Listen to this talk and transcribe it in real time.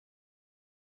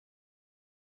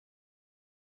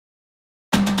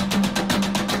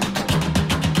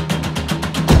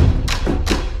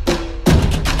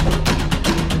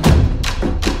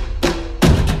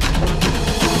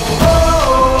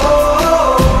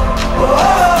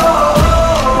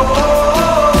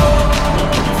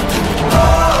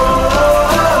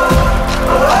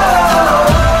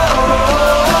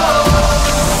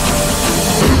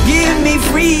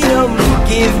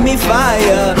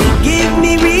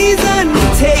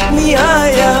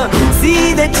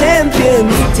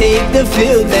champions take the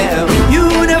field now.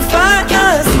 Unify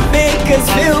us, make us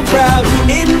feel proud.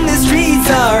 In the streets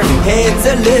our heads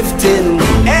are lifting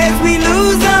as we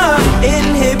lose our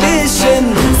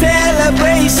inhibition.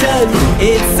 Celebration,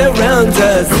 it surrounds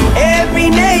us. Every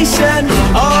nation,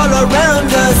 all around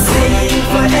us. Sing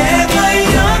forever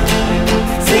young,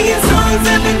 singing songs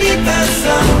underneath the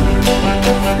sun.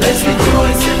 Let's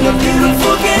rejoice in the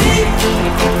beautiful game,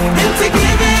 and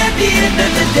together at the end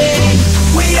of the day,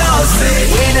 we all say,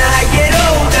 when I get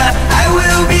older, I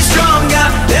will be stronger.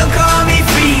 They'll call me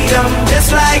freedom,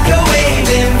 just like a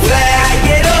waving flag. I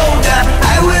get older,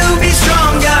 I will be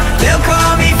stronger. They'll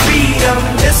call me freedom,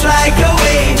 just like a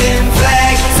waving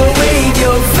flag. So wave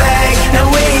your flag,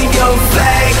 now wave your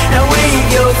flag, now wave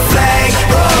your flag.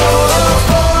 Oh,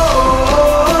 oh, oh.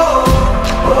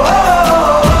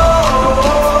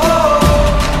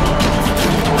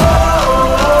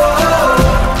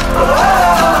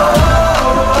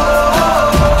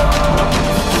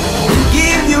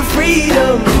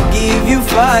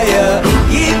 Fire,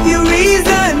 give you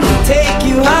reason, take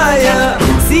you higher.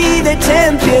 See the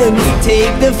champions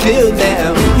take the field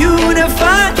now.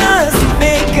 Unify us,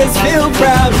 make us feel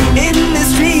proud. In the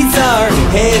streets our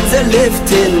heads are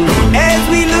lifting as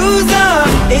we lose our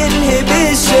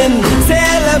inhibition.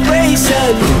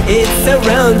 Celebration, it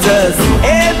surrounds us.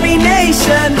 Every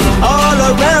nation, all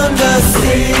around us.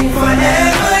 Sing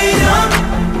forever young,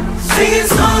 singing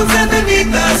songs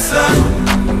underneath the sun.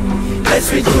 Let's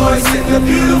rejoice in the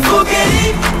beautiful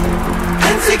game,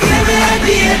 and together at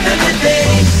the end of the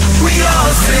day, we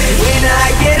all say, when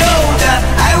I get older,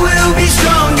 I will be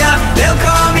stronger. They'll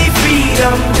call me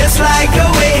freedom, just like a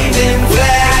waving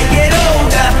flag. I get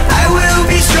older, I will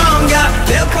be stronger.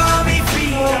 They'll call me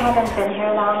freedom. I haven't been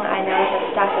here long. I know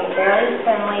the staff is very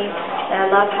friendly, and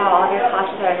I love how all your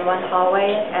classes are in one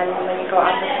hallway, and when you go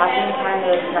out for talking time,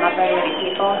 there's not very many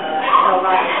people, so a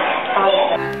lot of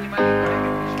positive.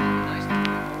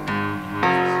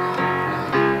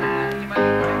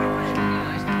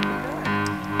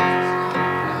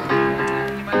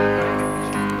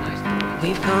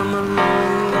 We've come a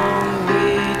long, long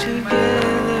way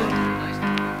together,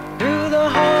 through the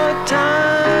hard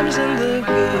times and the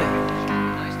good.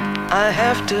 I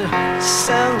have to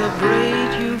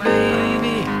celebrate you,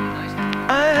 baby.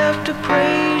 I have to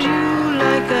praise you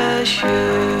like I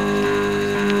should.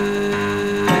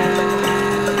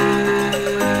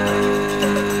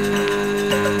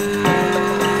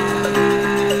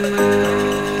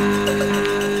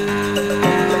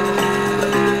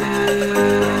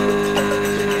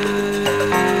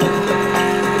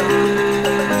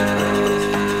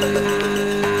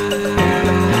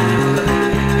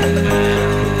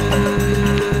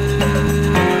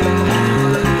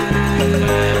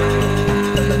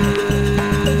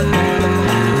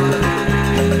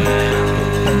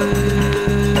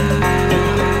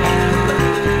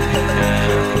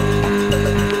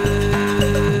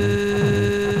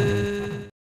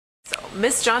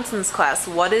 Miss Johnson's class,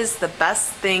 what is the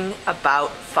best thing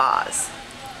about FAHS?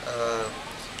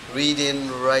 Reading,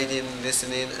 writing,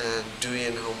 listening, and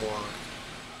doing homework.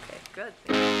 Okay, good.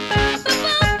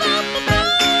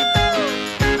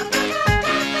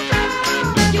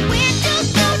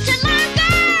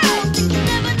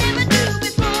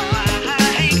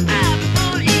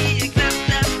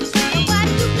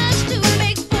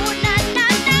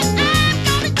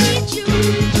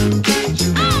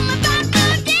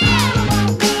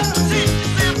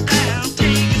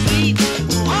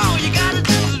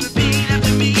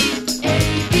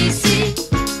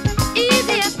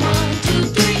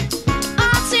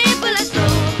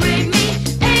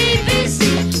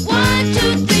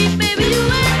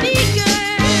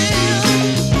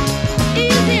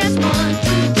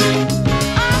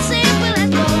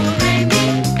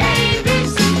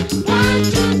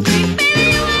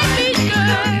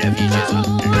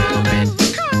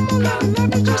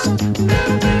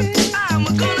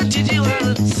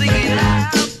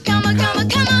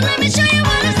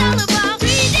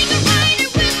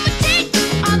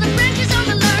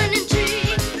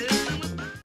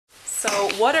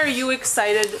 What are you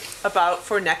excited about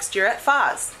for next year at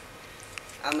FAHS?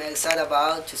 I'm excited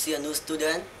about to see a new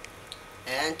student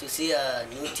and to see a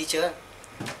new teacher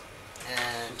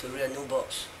and to read new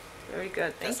books. Very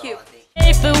good. Thank you.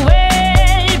 If the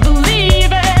way you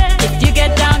believe it, if you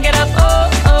get down, get up, oh,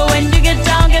 oh, when you get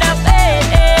down, get up, eh,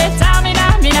 eh,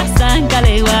 Tamina, mina,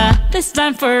 sangalewa, this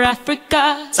time for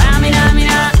Africa. Tamina,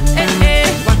 mina, eh,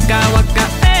 eh, waka, waka,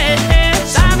 eh, eh,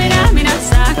 Tamina, mina,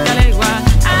 sangalewa,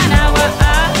 anawa,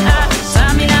 ah, ah,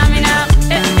 Tamina, mina,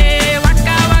 eh, eh,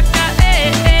 waka, waka,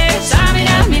 eh, eh,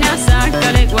 Tamina, mina,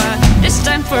 sangalewa, this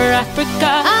time for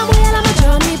Africa. I'm well on my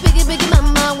journey, piggy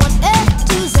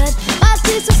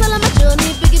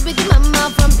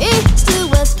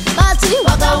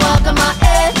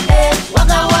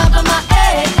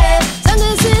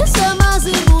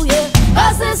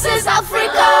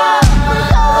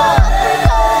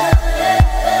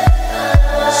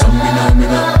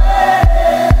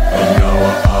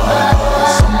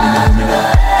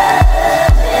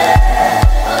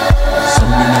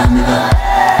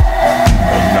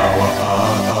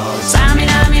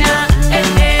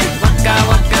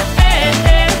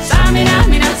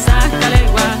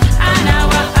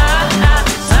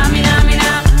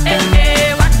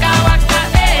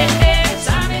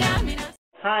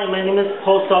Hi, my name is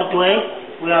Paul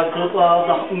Dwayne. We are a group of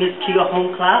the Miss Kiga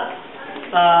home class.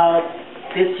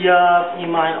 This year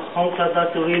in my home class,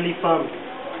 that's really fun.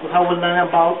 Because we learn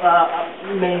about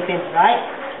many things, right?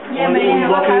 Yeah,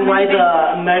 we're working with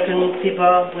the American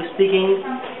people. We're speaking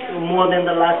more than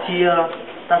the last year.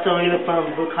 That's really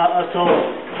fun. So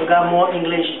we got more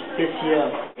English this year.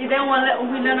 And then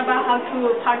we learn about how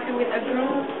to party with a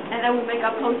group, and then we make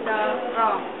a poster.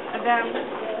 And then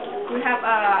we have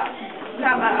a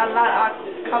lot of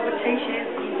competition.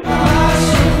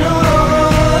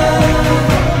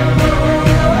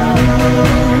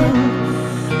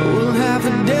 We'll have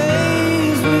the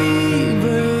days we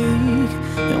break,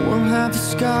 and we'll have the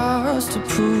scars to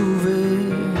prove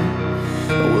it.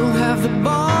 We'll have the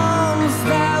bonds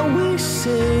that we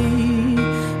say,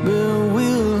 but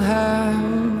we'll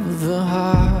have the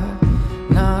heart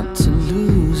not to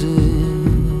lose it.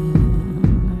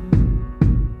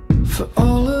 For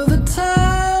all of the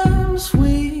times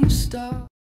we've stopped.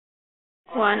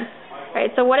 One. All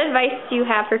right, so what advice do you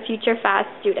have for future FAHS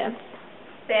students?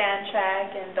 Stay on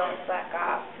track and don't slack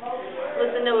off.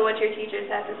 Listen to what your teachers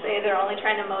have to say. They're only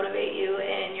trying to motivate you,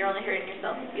 and you're only hurting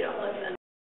yourself if you don't listen.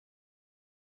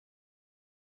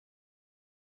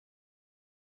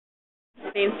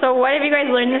 So what have you guys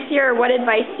learned this year, or what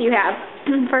advice do you have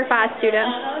for FAHS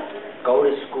students? Go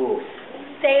to school.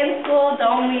 Stay in school,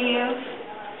 don't leave.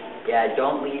 Yeah,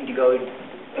 don't leave to go.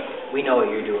 We know what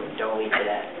you're doing. Don't leave for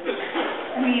that.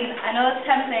 I mean, I know it's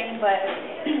tempting, but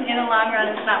in the long run,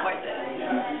 it's not worth it.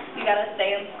 You gotta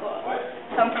stay in school.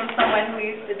 Come from someone who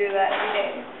used to do that every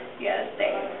day. You gotta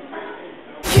stay.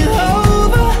 You're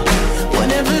over when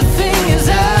everything is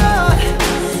out.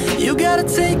 You gotta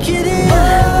take it in.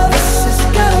 Oh, this has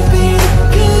gotta be the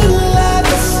good life.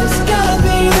 This has gotta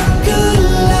be the good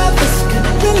life. This could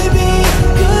really be a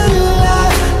good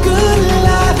life, good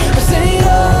life. I say,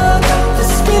 oh,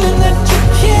 this feeling that you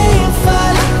can't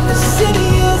fight. The city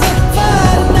is on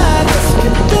fire tonight. This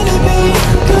could really be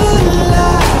a good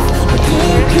life, a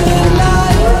good, good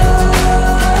life.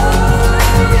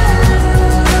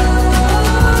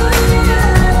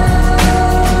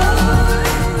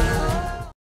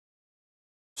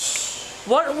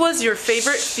 What was your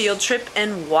favorite field trip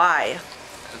and why?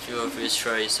 If you have first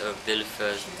choice of Bill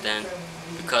first, then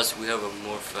because we have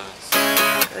more fun.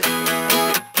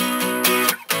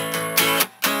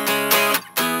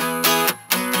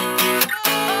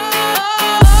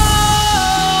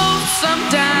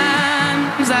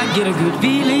 Sometimes I get a good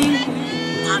feeling,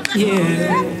 yeah.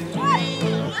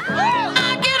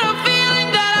 I get a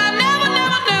feeling that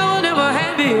I never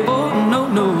had before.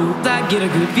 No, I get a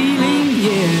good feeling,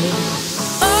 yeah.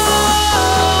 Oh,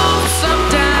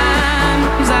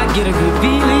 sometimes I get a good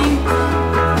feeling,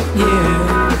 yeah.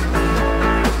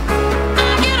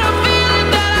 I get a feeling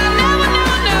that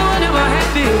I never had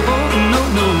before.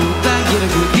 No, I get a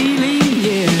good feeling,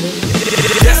 yeah.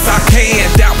 Yes, I can.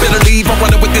 Doubt, better leave. I'm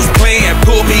running with this plan.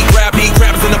 Pull me, grab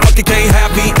us in the bucket, can't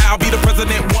have me. I'll be the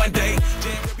president one day.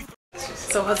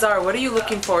 So Hazar, what are you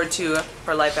looking forward to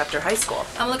for life after high school?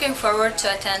 I'm looking forward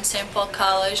to attend St. Paul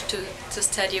College to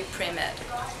study pre-med.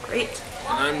 Great.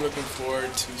 And I'm looking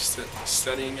forward to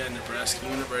studying at Nebraska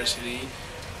University,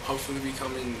 hopefully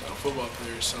becoming a football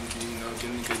player or something,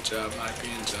 getting a good job,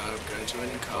 high-paying job,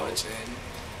 graduating college, and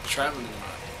traveling a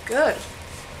lot. Good.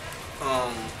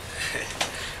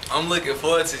 I'm looking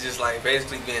forward to just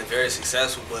basically being very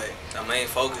successful, but the main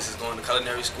focus is going to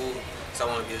culinary school. So I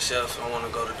want to be a chef. So I want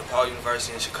to go to DePaul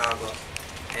University in Chicago,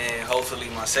 and hopefully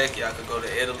my second year I could go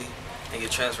to Italy and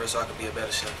get transferred so I could be a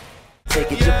better chef. Take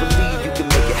it to believe you can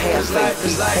make it happen. It's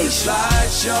like a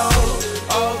slideshow,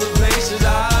 all the places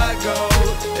I go,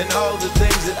 and all the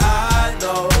things that I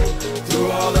know,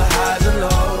 through all the highs and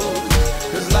lows.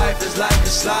 'Cause life is like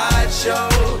a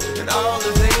slideshow, and all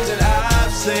the things that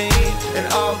I've seen, and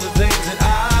all the things that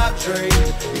I've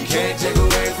dreamed, you can't take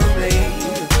away from me.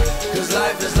 'Cause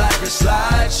life is like a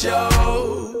slideshow.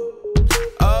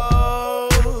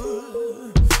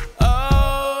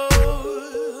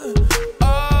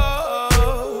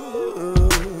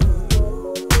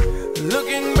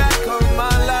 Looking back on my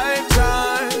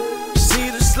lifetime, see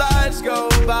the slides go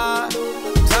by,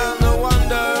 time to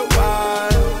wonder why.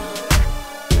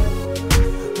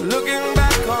 Looking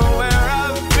back on where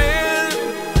I've been,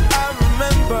 I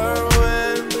remember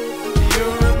when you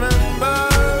remember.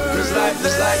 'Cause life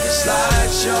is like a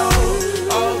slideshow,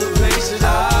 all the places I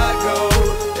go,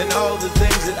 and all the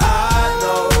things that I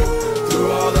know, through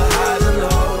all the highs and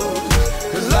lows.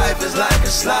 'Cause life is like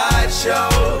a slideshow.